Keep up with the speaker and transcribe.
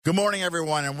Good morning,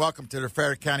 everyone, and welcome to the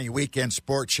Frederick County Weekend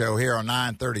Sports Show here on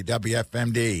 930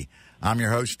 WFMD. I'm your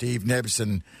host, Steve Nibbs,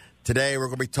 and today we're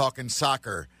going to be talking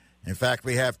soccer. In fact,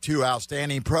 we have two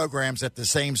outstanding programs at the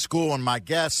same school, and my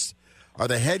guests are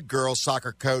the head girls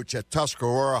soccer coach at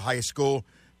Tuscarora High School,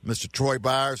 Mr. Troy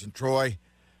Byers. And Troy,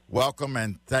 welcome,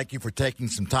 and thank you for taking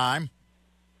some time.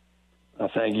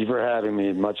 Thank you for having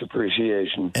me. Much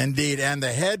appreciation. Indeed, and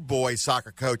the head boys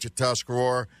soccer coach at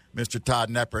Tuscarora, Mr.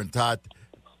 Todd Nepper. And Todd,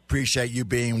 appreciate you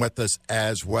being with us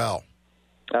as well.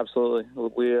 Absolutely.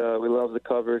 We love the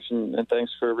coverage, and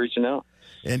thanks for reaching out.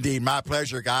 Indeed. My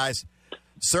pleasure, guys.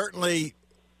 Certainly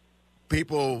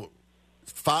people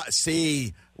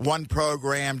see one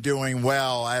program doing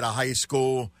well at a high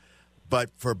school, but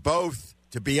for both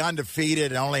to be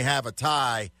undefeated and only have a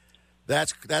tie,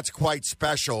 that's quite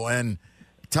special. And,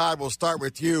 Todd, we'll start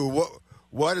with you.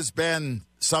 What has been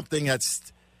something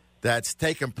that's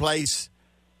taken place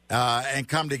and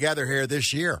come together here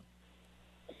this year?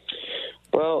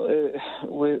 Well,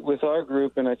 with our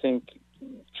group, and I think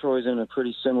Troy's in a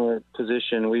pretty similar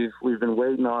position, we've been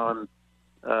waiting on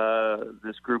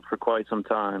this group for quite some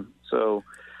time. So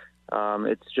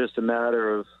it's just a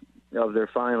matter of they're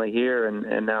finally here,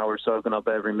 and now we're soaking up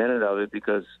every minute of it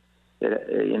because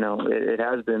it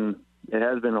has been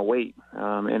a wait.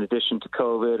 In addition to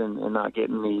COVID and not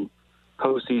getting the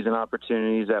postseason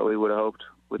opportunities that we would have hoped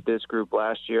with this group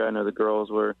last year. I know the girls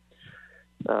were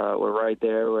right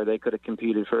there where they could have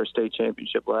competed for a state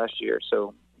championship last year.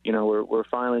 So, we're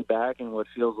finally back in what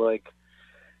feels like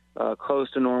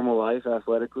close to normal life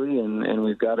athletically, and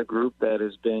we've got a group that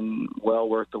has been well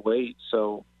worth the wait.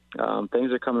 So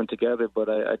things are coming together, but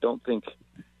I don't think,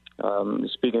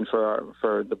 speaking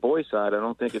for the boys' side, I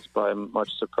don't think it's by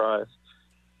much surprise.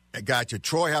 I got you.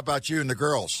 Troy, how about you and the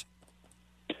girls?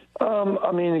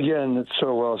 Again, it's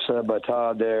so well said by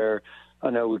Todd there.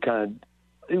 I know we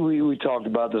talked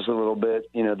about this a little bit,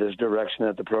 this direction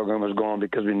that the program was going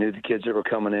because we knew the kids that were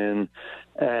coming in.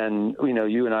 And,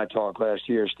 you and I talked last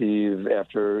year, Steve,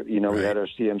 after, we had our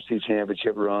CMC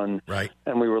championship run. Right.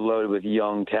 And we were loaded with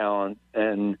young talent.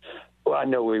 And I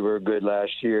know we were good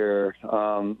last year.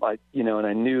 And I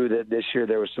knew that this year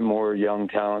there was some more young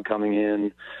talent coming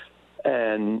in.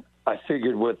 And I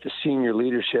figured with the senior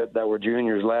leadership that were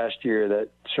juniors last year that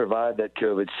survived that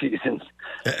COVID season,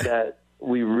 that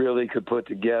we really could put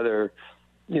together,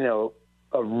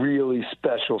 a really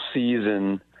special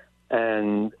season.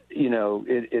 And,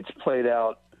 it's played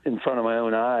out in front of my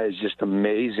own eyes just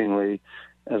amazingly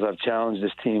as I've challenged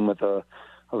this team with a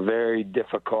very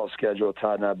difficult schedule.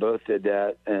 Todd and I both did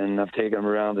that, and I've taken them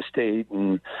around the state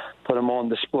and put them on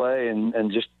display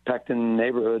and just packed in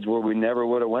neighborhoods where we never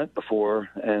would have went before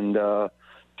and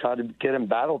tried to get them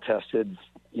battle-tested,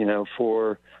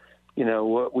 for,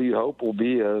 what we hope will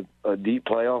be a deep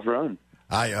playoff run.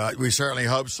 We certainly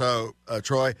hope so,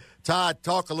 Troy. Todd,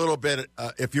 talk a little bit,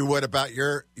 if you would, about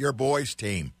your boys'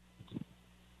 team.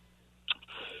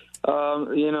 They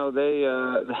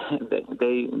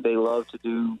love to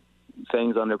do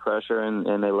things under pressure,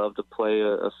 and they love to play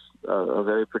a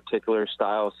very particular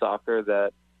style of soccer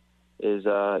that is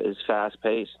fast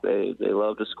paced. They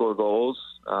love to score goals.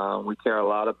 We care a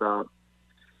lot about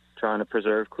trying to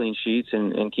preserve clean sheets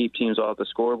and keep teams off the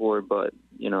scoreboard. But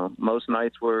most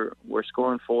nights we're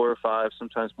scoring 4 or 5,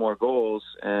 sometimes more goals,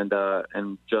 and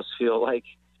just feel like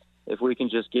if we can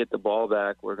just get the ball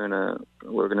back, we're gonna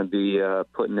be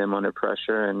putting them under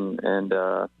pressure and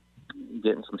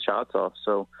getting some shots off.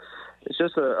 So it's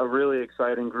just a really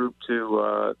exciting group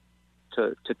to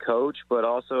coach, but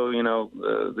also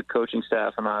the coaching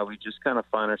staff and I, we just kind of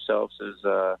find ourselves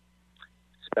as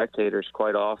spectators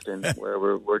quite often, where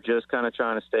we're just kind of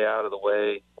trying to stay out of the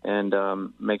way and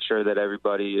make sure that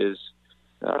everybody is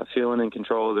feeling in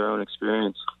control of their own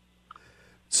experience.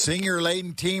 Senior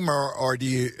laden team, or do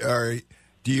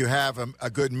you have a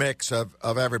good mix of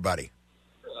everybody?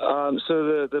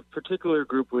 So the particular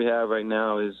group we have right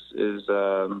now is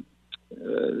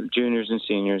juniors and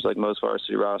seniors, like most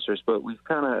varsity rosters. But we've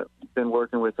kind of been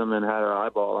working with them and had our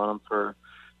eyeball on them for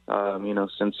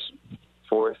since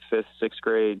 4th, 5th, 6th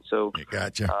grade. So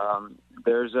gotcha.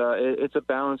 It's a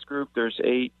balanced group. There's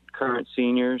 8 current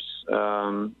seniors.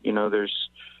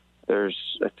 There's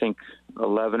I think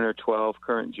 11 or 12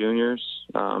 current juniors,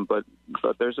 but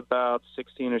there's about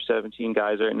 16 or 17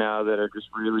 guys right now that are just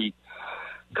really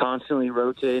constantly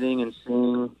rotating and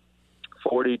seeing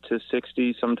 40 to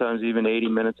 60, sometimes even 80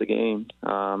 minutes a game.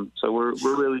 So we're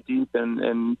really deep,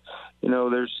 and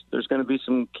there's going to be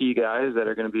some key guys that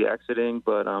are going to be exiting,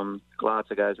 but lots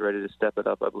of guys ready to step it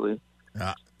up, I believe.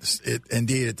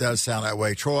 Indeed, it does sound that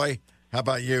way. Troy, how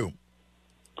about you?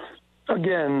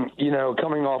 again,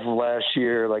 coming off of last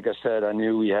year, like I said, I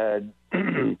knew we had,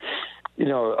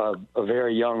 a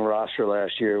very young roster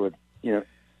last year with,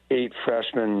 8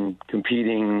 freshmen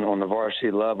competing on the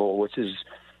varsity level, which is,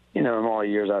 in all the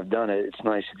years I've done it, it's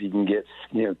nice if you can get,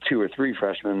 2 or 3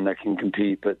 freshmen that can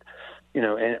compete. But,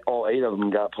 and all 8 of them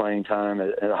got playing time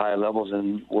at high levels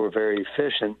and were very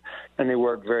efficient, and they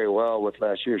worked very well with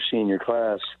last year's senior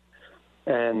class.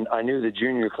 And I knew the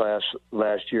junior class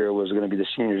last year was going to be the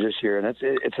seniors this year, and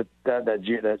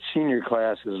that senior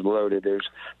class is loaded. There's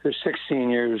 6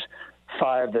 seniors,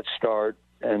 5 that start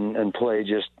and play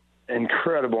just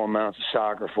incredible amounts of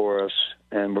soccer for us,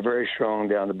 and we're very strong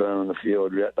down the bone in the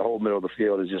field. The whole middle of the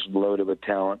field is just loaded with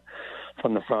talent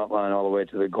from the front line all the way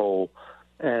to the goal.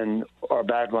 And our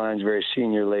back line is very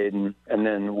senior laden, and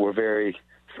then we're very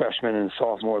freshman and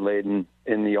sophomore laden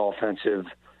in the offensive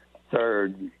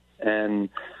third. And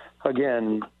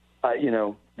again,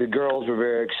 the girls were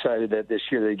very excited that this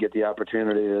year they get the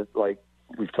opportunity to, like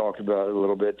we've talked about it a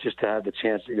little bit, just to have the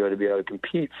chance to be able to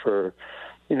compete for,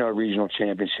 a regional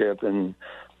championship. And,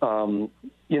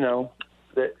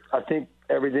 that I think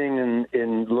everything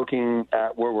in looking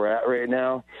at where we're at right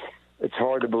now, it's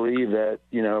hard to believe that,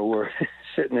 we're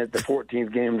sitting at the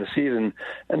 14th game of the season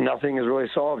and nothing is really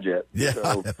solved yet. Yeah.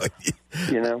 So,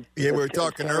 Yeah, we were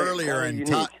talking earlier, and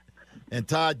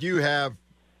Todd, you have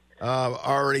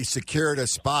already secured a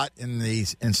spot in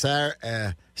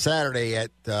Saturday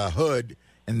at Hood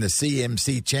in the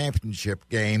CMC championship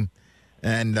game.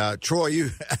 And Troy, you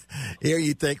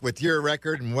think with your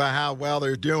record and how well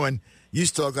they're doing, you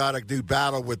still got to do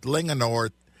battle with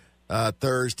Linganore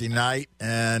Thursday night,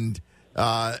 and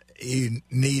you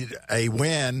need a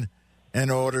win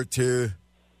in order to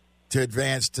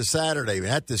advance to Saturday.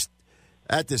 At this,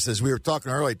 as we were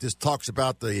talking earlier, this talks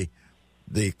about the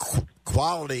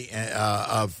quality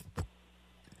of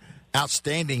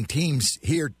outstanding teams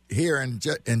here and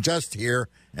just here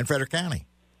in Frederick County.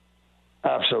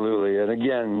 Absolutely, and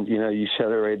again, you said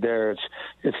it right there.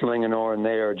 It's Linganore, and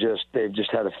they've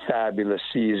just had a fabulous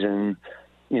season.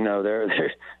 They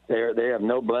have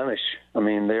no blemish. I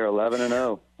mean, they're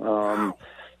 11-0,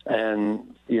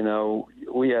 and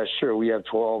we have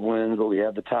 12 wins, but we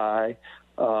have the tie.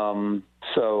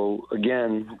 So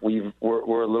again,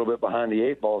 we're a little bit behind the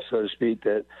 8 ball, so to speak.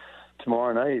 That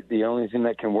tomorrow night, the only thing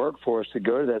that can work for us to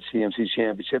go to that CMC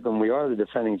championship, and we are the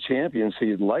defending champions, so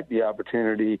you'd like the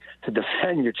opportunity to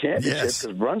defend your championship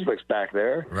because Brunswick's back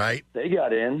there. Right. They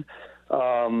got in,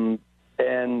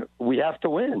 and we have to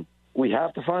win. We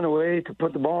have to find a way to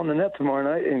put the ball in the net tomorrow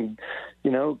night and,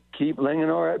 keep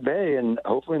Linganore at bay and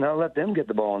hopefully not let them get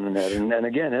the ball in the net. And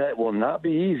again, that will not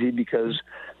be easy because,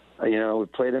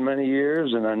 we've played them many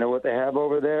years, and I know what they have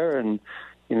over there, and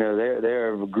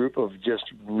they're a group of just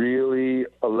really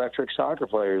electric soccer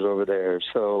players over there.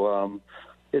 So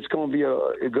it's going to be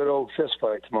a good old fist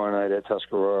fight tomorrow night at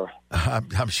Tuscarora.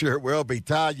 I'm sure it will be.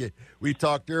 Todd, we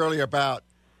talked earlier about,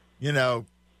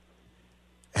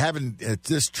 having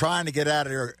just trying to get out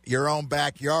of your own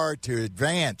backyard to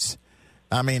advance.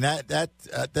 I mean,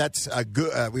 that's a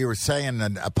good. We were saying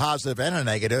a positive and a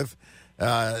negative.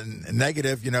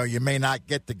 Negative, you may not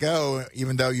get to go,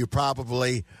 even though you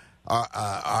probably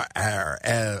are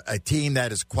a team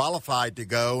that is qualified to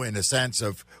go in a sense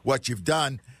of what you've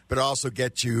done, but also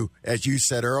get you, as you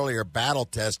said earlier, battle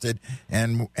tested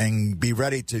and be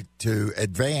ready to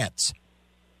advance.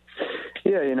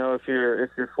 Yeah, if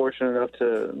you're fortunate enough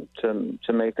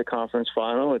to make the conference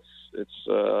final, it's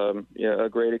a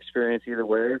great experience either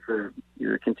way for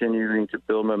you're continuing to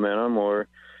build momentum or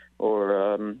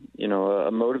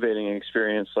a motivating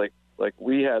experience like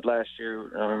we had last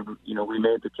year. We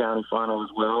made the county final as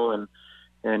well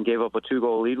and gave up a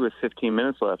 2-goal lead with 15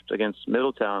 minutes left against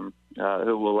Middletown,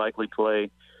 who will likely play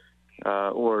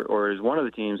or is one of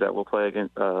the teams that will play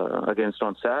against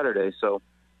on Saturday. So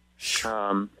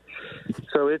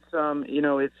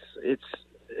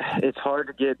it's hard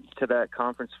to get to that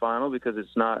conference final because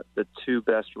it's not the 2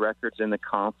 best records in the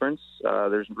conference.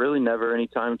 There's really never any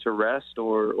time to rest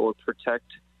or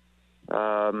protect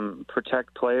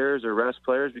players or rest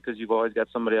players because you've always got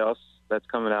somebody else that's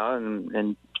coming out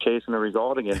and chasing a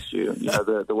result against you.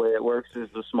 The way it works is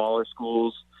the smaller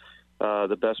schools,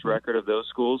 the best record of those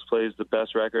schools plays the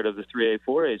best record of the 3A,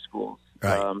 4A schools.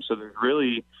 Right. So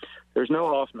there's no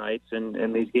off nights,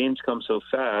 and these games come so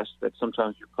fast that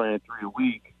sometimes you're playing 3 a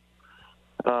week.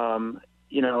 And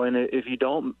if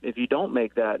you don't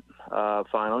make that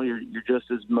final, you're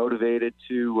just as motivated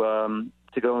to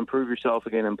go improve yourself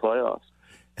again in playoffs.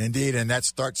 Indeed, and that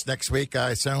starts next week, I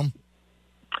assume.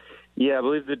 Yeah, I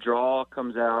believe the draw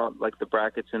comes out, like the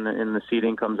brackets in the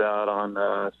seating comes out on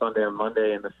Sunday or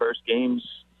Monday, and the first games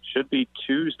Should be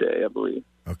Tuesday, I believe.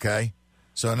 Okay.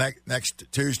 So next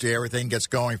Tuesday, everything gets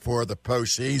going for the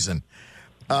postseason.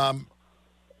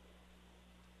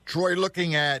 Troy,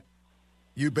 looking at,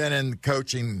 you've been in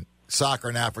coaching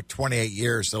soccer now for 28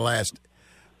 years, the last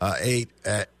 8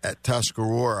 at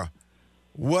Tuscarora.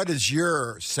 What is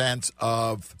your sense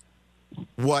of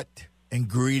what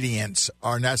ingredients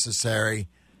are necessary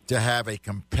to have a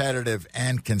competitive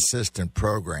and consistent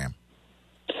program?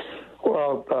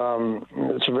 Well,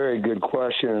 it's a very good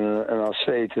question, and I'll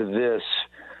say to this,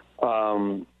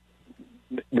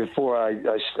 before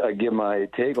I give my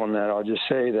take on that, I'll just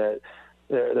say that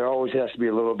there always has to be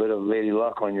a little bit of lady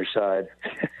luck on your side.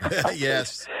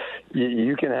 Yes.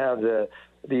 You can have the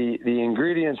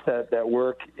ingredients that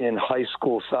work in high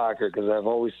school soccer, because I've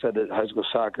always said that high school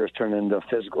soccer has turned into a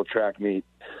physical track meet.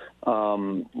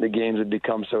 The games have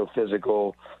become so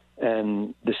physical,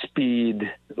 and the speed,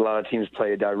 a lot of teams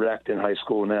play direct in high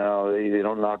school now. They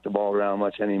don't knock the ball around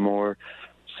much anymore.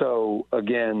 So,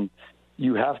 again,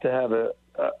 you have to have a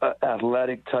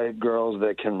athletic-type girls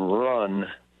that can run.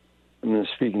 I'm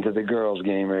speaking to the girls'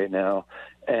 game right now.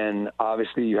 And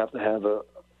obviously you have to have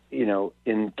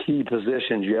in key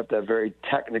positions, you have to have very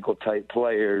technical-type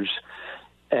players.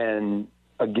 And,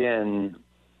 again,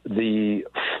 the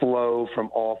flow from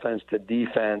offense to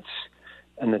defense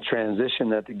and the transition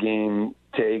that the game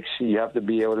takes, you have to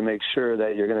be able to make sure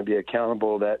that you're going to be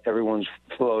accountable, that everyone's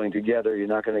flowing together. You're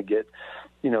not going to get,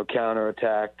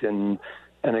 counterattacked. And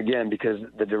again, because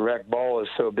the direct ball is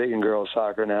so big in girls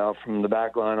soccer now, from the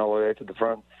back line all the way to the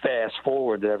front, fast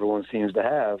forward that everyone seems to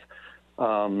have.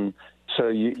 So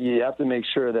you have to make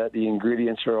sure that the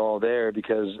ingredients are all there,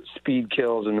 because speed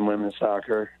kills in women's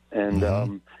soccer.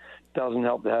 And doesn't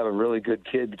help to have a really good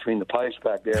kid between the pipes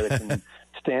back there that can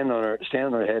stand on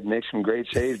her head and make some great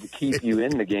saves to keep you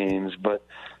in the games. But,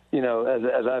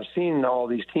 as I've seen all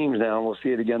these teams now, and we'll see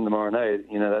it again tomorrow night,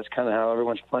 that's kind of how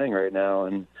everyone's playing right now.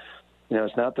 And,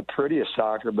 it's not the prettiest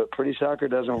soccer, but pretty soccer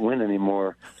doesn't win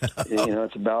anymore.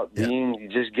 It's about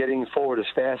just getting forward as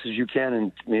fast as you can,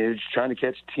 and just trying to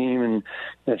catch a team in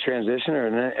a transition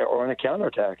or in a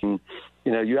counterattack. And,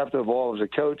 you have to evolve as a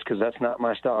coach, because that's not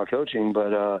my style of coaching.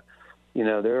 But,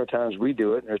 there are times we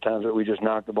do it, and there are times that we just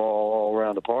knock the ball all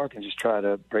around the park and just try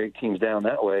to break teams down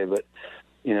that way. But,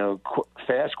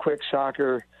 fast, quick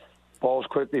soccer, balls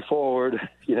quickly forward,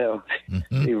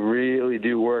 they really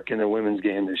do work in the women's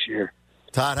game this year.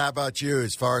 Todd, how about you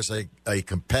as far as a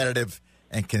competitive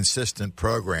and consistent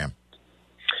program?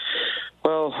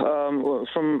 Well,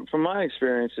 from my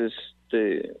experiences,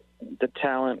 the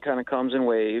talent kind of comes in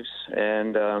waves,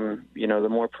 and the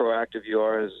more proactive you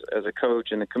are as a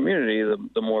coach in the community,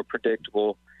 the more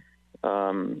predictable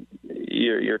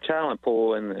your talent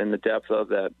pool and the depth of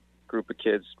that group of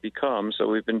kids become. So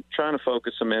we've been trying to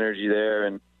focus some energy there,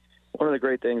 and one of the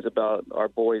great things about our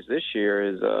boys this year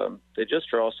is they just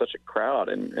draw such a crowd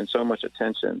and so much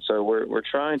attention. So we're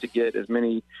trying to get as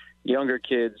many younger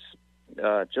kids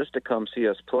just to come see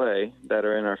us play that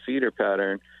are in our feeder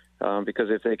pattern, because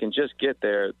if they can just get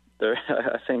there,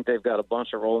 I think they've got a bunch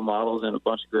of role models and a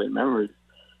bunch of great memories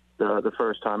the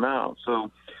first time out.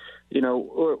 So,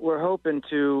 we're hoping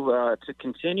to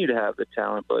continue to have the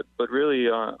talent, but really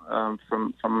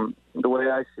from the way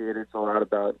I see it, it's a lot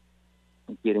about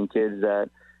getting kids that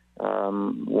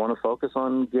want to focus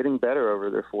on getting better over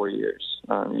their 4 years.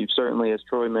 You've certainly, as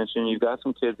Troy mentioned, you've got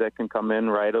some kids that can come in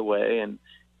right away, and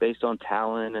based on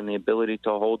talent and the ability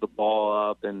to hold the ball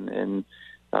up and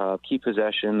keep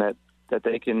possession, that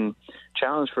they can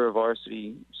challenge for a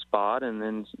varsity spot, and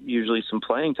then usually some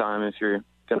playing time if you're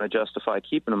going to justify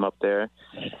keeping them up there.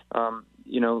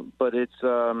 But it's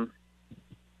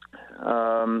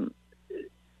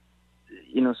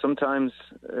sometimes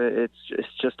it's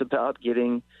just about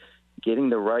getting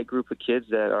the right group of kids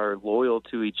that are loyal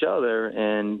to each other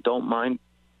and don't mind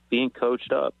being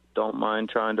coached up, don't mind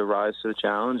trying to rise to the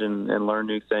challenge and learn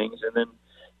new things. And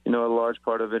then, a large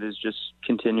part of it is just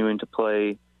continuing to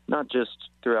play, not just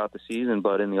throughout the season,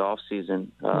 but in the off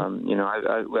season.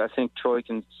 I think Troy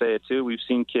can say it too. We've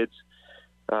seen kids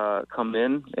come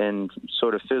in and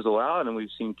sort of fizzle out, and we've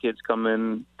seen kids come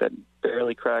in that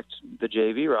barely cracked the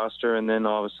JV roster and then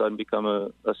all of a sudden become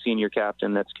a senior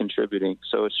captain that's contributing.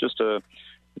 So it's a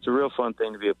real fun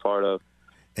thing to be a part of.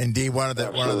 Indeed, one of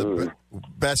the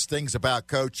best things about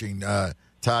coaching,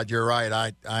 Todd, you're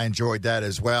right. I enjoyed that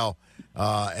as well.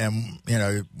 And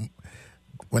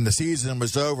when the season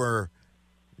was over,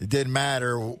 it didn't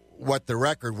matter what the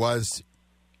record was.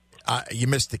 You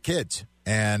missed the kids,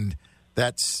 and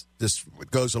that's just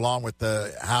goes along with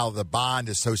how the bond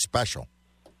is so special.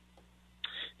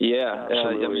 Yeah,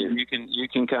 I mean, you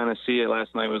can kind of see it.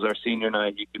 Last night was our senior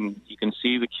night. You can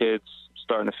see the kids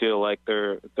starting to feel like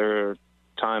their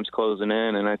time's closing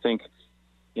in, and I think,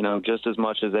 you know, just as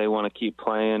much as they want to keep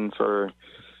playing for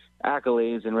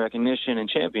accolades and recognition and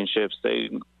championships, they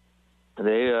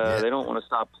don't want to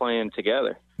stop playing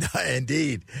together.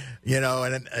 Indeed, you know,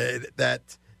 and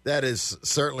that is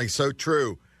certainly so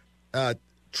true.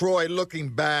 Troy, looking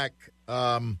back,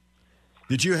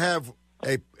 did you have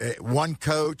a one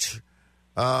coach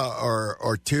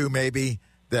or two maybe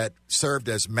that served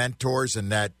as mentors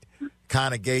and that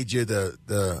kind of gave you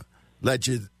led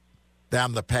you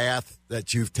down the path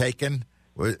that you've taken?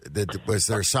 Was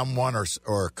there someone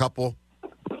or a couple?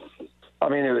 I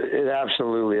mean, it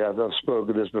absolutely. I've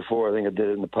spoken this before. I think I did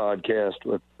it in the podcast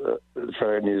with the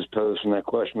Friday News Post when that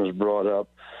question was brought up.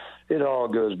 It all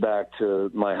goes back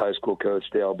to my high school coach,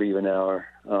 Dale Bevenauer,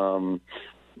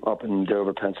 up in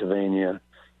Dover, Pennsylvania.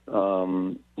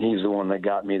 He's the one that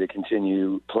got me to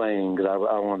continue playing because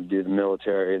I wanted to do the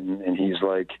military, and he's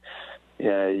like,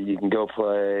 yeah, you can go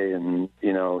play. And,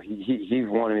 you know, he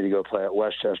wanted me to go play at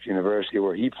Westchester University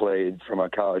where he played for my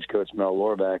college coach, Mel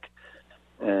Lorbeck.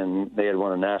 And they had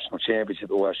won a national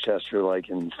championship at Westchester like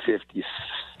in 56,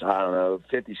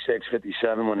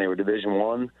 57 when they were Division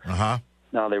I. Uh-huh.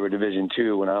 Now they were Division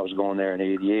II when I was going there in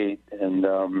 88.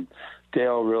 And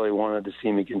Dale really wanted to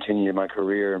see me continue my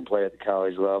career and play at the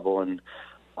college level. And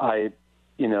I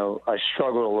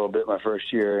struggled a little bit my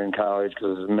first year in college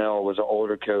because Mel was an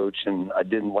older coach and I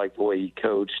didn't like the way he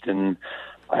coached. And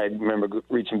I remember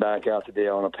reaching back out to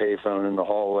Dale on a payphone in the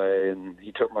hallway, and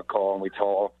he took my call and we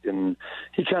talked, and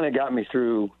he kind of got me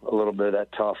through a little bit of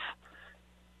that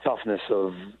toughness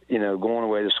of, you know, going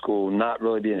away to school, not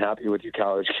really being happy with your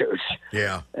college coach.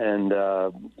 Yeah. And,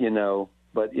 you know,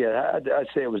 but yeah, I'd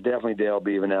say it was definitely Dale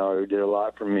Bevenauer who did a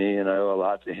lot for me, and I owe a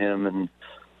lot to him. And,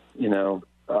 you know,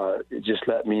 it just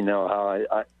let me know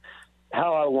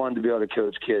how I wanted to be able to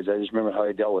coach kids. I just remember how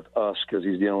he dealt with us because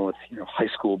he's dealing with, you know, high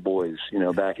school boys, you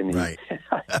know, back in the right.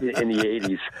 in the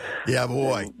 80s. Yeah,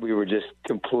 boy. And we were just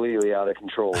completely out of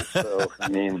control. So, I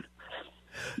mean,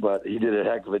 but he did a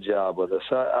heck of a job with us.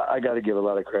 I got to give a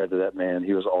lot of credit to that man.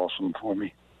 He was awesome for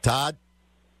me. Todd?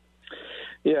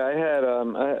 Yeah, I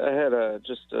had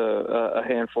just a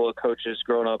handful of coaches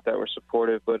growing up that were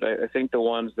supportive, but I think the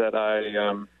ones that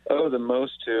I owe the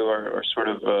most to are sort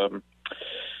of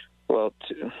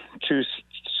two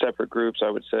separate groups, I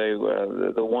would say.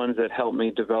 The ones that helped me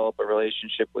develop a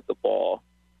relationship with the ball,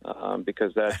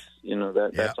 because that's, you know,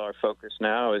 that's our focus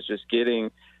now, is just getting,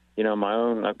 you know, my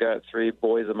own. I've got 3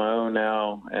 boys of my own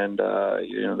now, and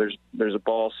you know, there's a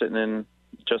ball sitting in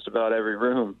just about every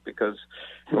room because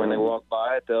when they walk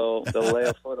by it, they'll lay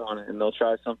a foot on it and they'll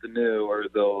try something new, or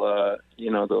they'll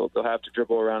have to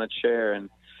dribble around a chair. And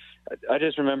I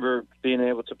just remember being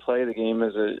able to play the game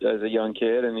as a young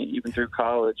kid and even through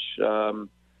college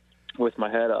with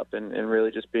my head up and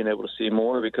really just being able to see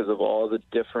more because of all the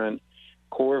different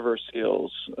core verse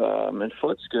skills and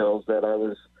foot skills that I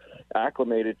was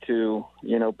acclimated to,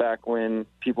 you know, back when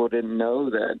people didn't know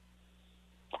that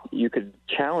you could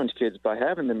challenge kids by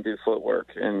having them do footwork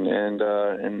and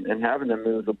having them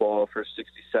move the ball for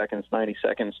 60 seconds, 90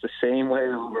 seconds, the same way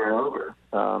over and over.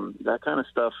 That kind of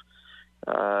stuff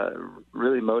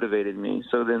really motivated me.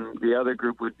 So then the other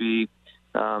group would be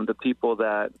the people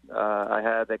that I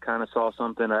had that kind of saw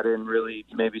something I didn't really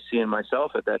maybe see in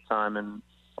myself at that time and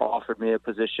offered me a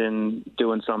position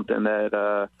doing something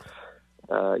that,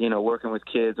 you know, working with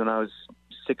kids. When I was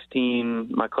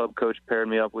 16, my club coach paired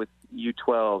me up with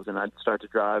U12s, and I'd start to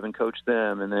drive and coach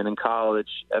them. And then in college,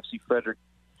 FC Frederick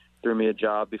threw me a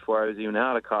job before I was even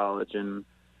out of college. And,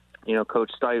 you know,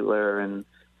 Coach Steitler and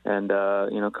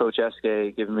you know, Coach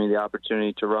Eske giving me the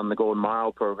opportunity to run the Golden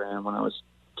Mile program when I was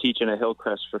teaching at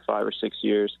Hillcrest for 5 or 6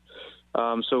 years.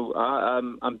 So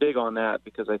I'm big on that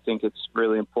because I think it's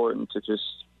really important to just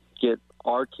get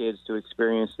our kids to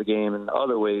experience the game in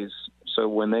other ways. So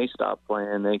when they stop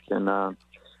playing, they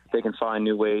can find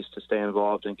new ways to stay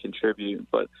involved and contribute.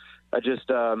 But I just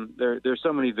there's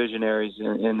so many visionaries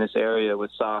in this area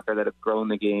with soccer that have grown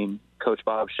the game. Coach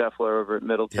Bob Scheffler over at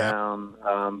Middletown,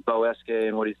 Bo Eske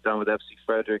and what he's done with FC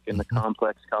Frederick and the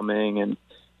complex coming and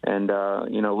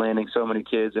you know, landing so many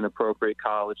kids in appropriate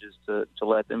colleges to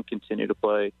let them continue to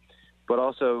play. But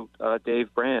also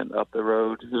Dave Brandt up the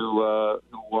road who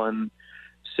won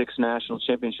 6 national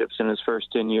championships in his first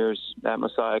 10 years at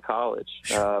Messiah College.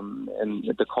 And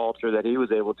the culture that he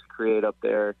was able to create up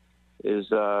there is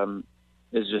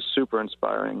just super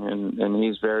inspiring. And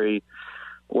he's very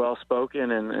well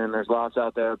spoken, and there's lots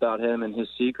out there about him and his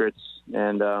secrets.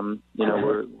 And we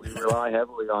rely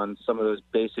heavily on some of those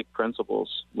basic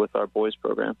principles with our boys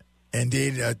program.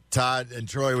 Indeed, Todd and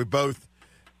Troy, we both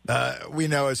we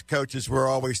know as coaches we're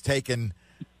always taking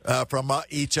from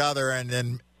each other and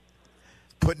then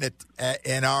putting it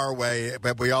in our way,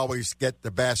 but we always get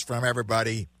the best from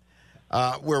everybody.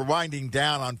 We're winding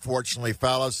down, unfortunately,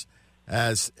 fellas,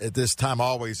 as this time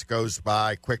always goes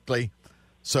by quickly.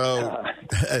 So,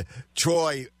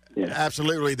 Troy,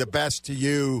 absolutely the best to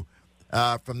you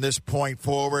from this point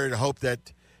forward. Hope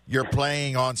that you're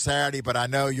playing on Saturday, but I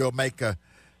know you'll make a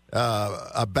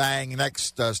bang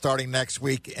starting next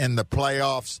week in the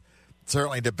playoffs.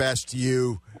 Certainly the best to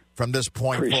you from this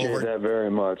point forward. Appreciate that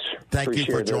very much. Thank you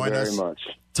for joining us. Very much.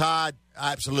 Todd,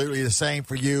 absolutely the same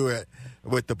for you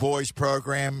with the boys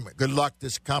program. Good luck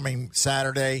this coming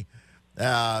Saturday.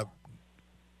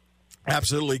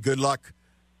 Absolutely good luck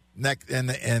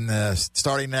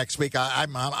starting next week.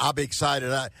 I'll be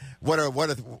excited. What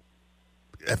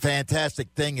a fantastic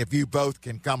thing if you both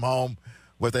can come home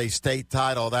with a state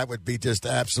title. That would be just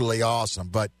absolutely awesome.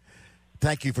 But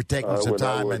thank you for taking some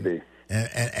time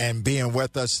and being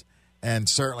with us, and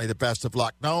certainly the best of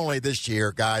luck, not only this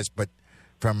year, guys, but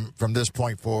from this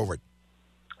point forward.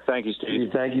 Thank you,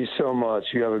 Steve. Thank you so much.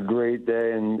 You have a great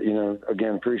day, and,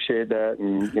 again, appreciate that.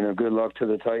 And, good luck to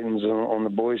the Titans on the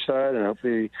boys' side, and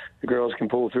hopefully the girls can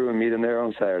pull through and meet them there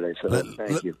on Saturday. So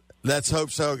thank you. Let's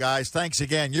hope so, guys. Thanks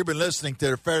again. You've been listening to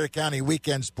the Frederick County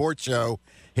Weekend Sports Show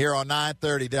here on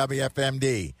 930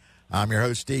 WFMD. I'm your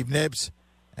host, Steve Nibbs,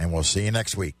 and we'll see you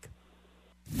next week.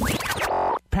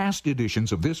 Past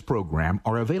editions of this program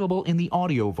are available in the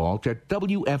audio vault at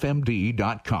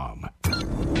WFMD.com.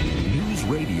 News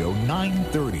Radio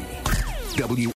 930.